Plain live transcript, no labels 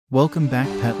Welcome back,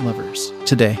 pet lovers.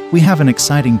 Today, we have an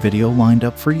exciting video lined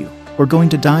up for you. We're going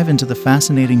to dive into the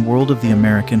fascinating world of the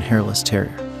American Hairless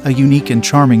Terrier, a unique and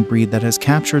charming breed that has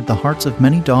captured the hearts of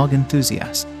many dog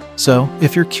enthusiasts. So,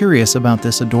 if you're curious about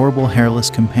this adorable hairless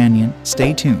companion,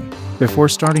 stay tuned. Before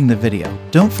starting the video,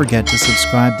 don't forget to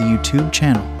subscribe to the YouTube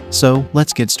channel. So,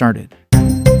 let's get started.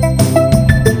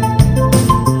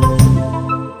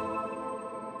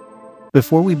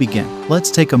 Before we begin,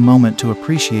 let's take a moment to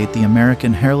appreciate the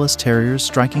American Hairless Terrier's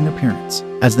striking appearance.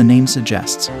 As the name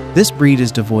suggests, this breed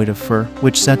is devoid of fur,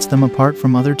 which sets them apart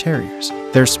from other terriers.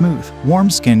 Their smooth, warm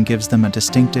skin gives them a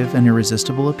distinctive and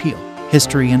irresistible appeal.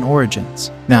 History and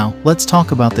origins. Now, let's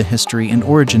talk about the history and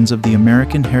origins of the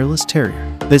American Hairless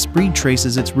Terrier. This breed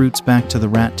traces its roots back to the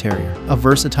rat terrier, a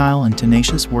versatile and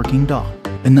tenacious working dog.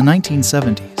 In the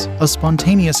 1970s, a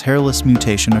spontaneous hairless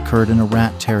mutation occurred in a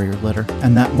rat terrier litter,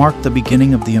 and that marked the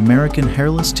beginning of the American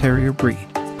Hairless Terrier breed.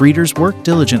 Breeders worked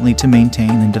diligently to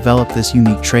maintain and develop this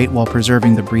unique trait while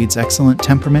preserving the breed's excellent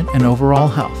temperament and overall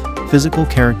health. Physical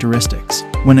characteristics.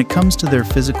 When it comes to their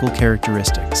physical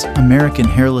characteristics, American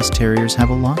Hairless Terriers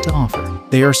have a lot to offer.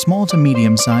 They are small to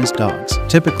medium-sized dogs,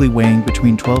 typically weighing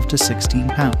between 12 to 16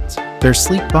 pounds. Their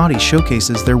sleek body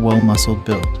showcases their well-muscled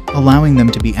build, allowing them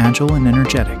to be agile and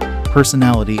energetic.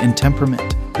 Personality and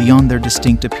temperament. Beyond their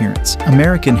distinct appearance,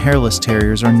 American Hairless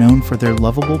Terriers are known for their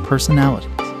lovable personalities.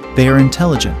 They are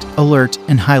intelligent, alert,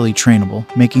 and highly trainable,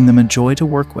 making them a joy to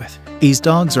work with. These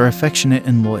dogs are affectionate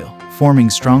and loyal, forming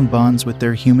strong bonds with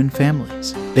their human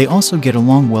families. They also get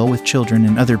along well with children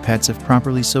and other pets if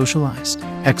properly socialized.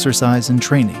 Exercise and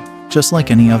training. Just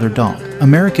like any other dog,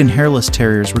 American Hairless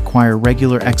Terriers require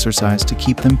regular exercise to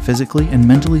keep them physically and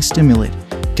mentally stimulated.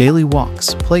 Daily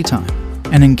walks, playtime,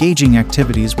 and engaging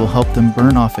activities will help them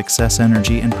burn off excess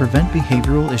energy and prevent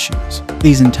behavioral issues.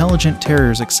 These intelligent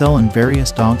terriers excel in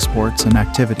various dog sports and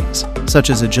activities, such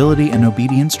as agility and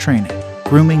obedience training,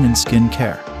 grooming and skin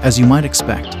care. As you might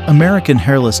expect, American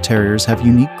Hairless Terriers have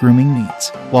unique grooming needs.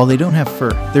 While they don't have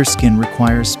fur, their skin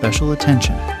requires special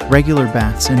attention. Regular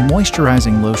baths and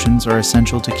moisturizing lotions are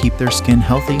essential to keep their skin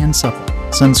healthy and supple.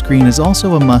 Sunscreen is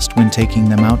also a must when taking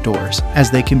them outdoors,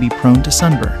 as they can be prone to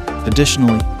sunburn.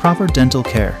 Additionally, proper dental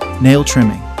care, nail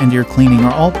trimming, and ear cleaning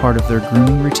are all part of their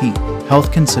grooming routine.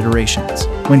 Health considerations.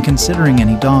 When considering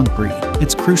any dog breed,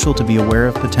 it's crucial to be aware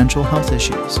of potential health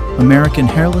issues. American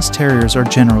Hairless Terriers are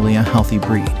generally a healthy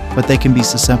breed, but they can be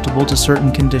susceptible to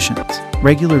certain conditions.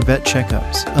 Regular vet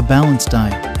checkups, a balanced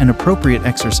diet, and appropriate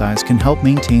exercise can help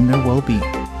maintain their well-being.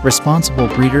 Responsible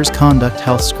breeders conduct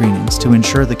health screenings to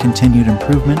ensure the continued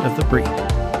improvement of the breed.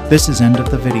 This is end of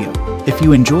the video. If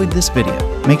you enjoyed this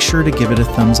video, make sure to give it a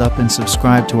thumbs up and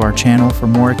subscribe to our channel for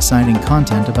more exciting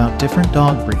content about different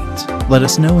dog breeds. Let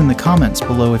us know in the comments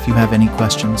below if you have any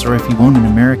questions or if you own an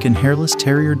American Hairless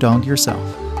Terrier dog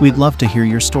yourself. We'd love to hear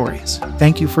your stories.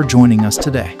 Thank you for joining us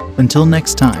today. Until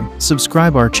next time,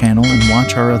 subscribe our channel and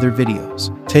watch our other videos.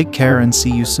 Take care and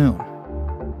see you soon.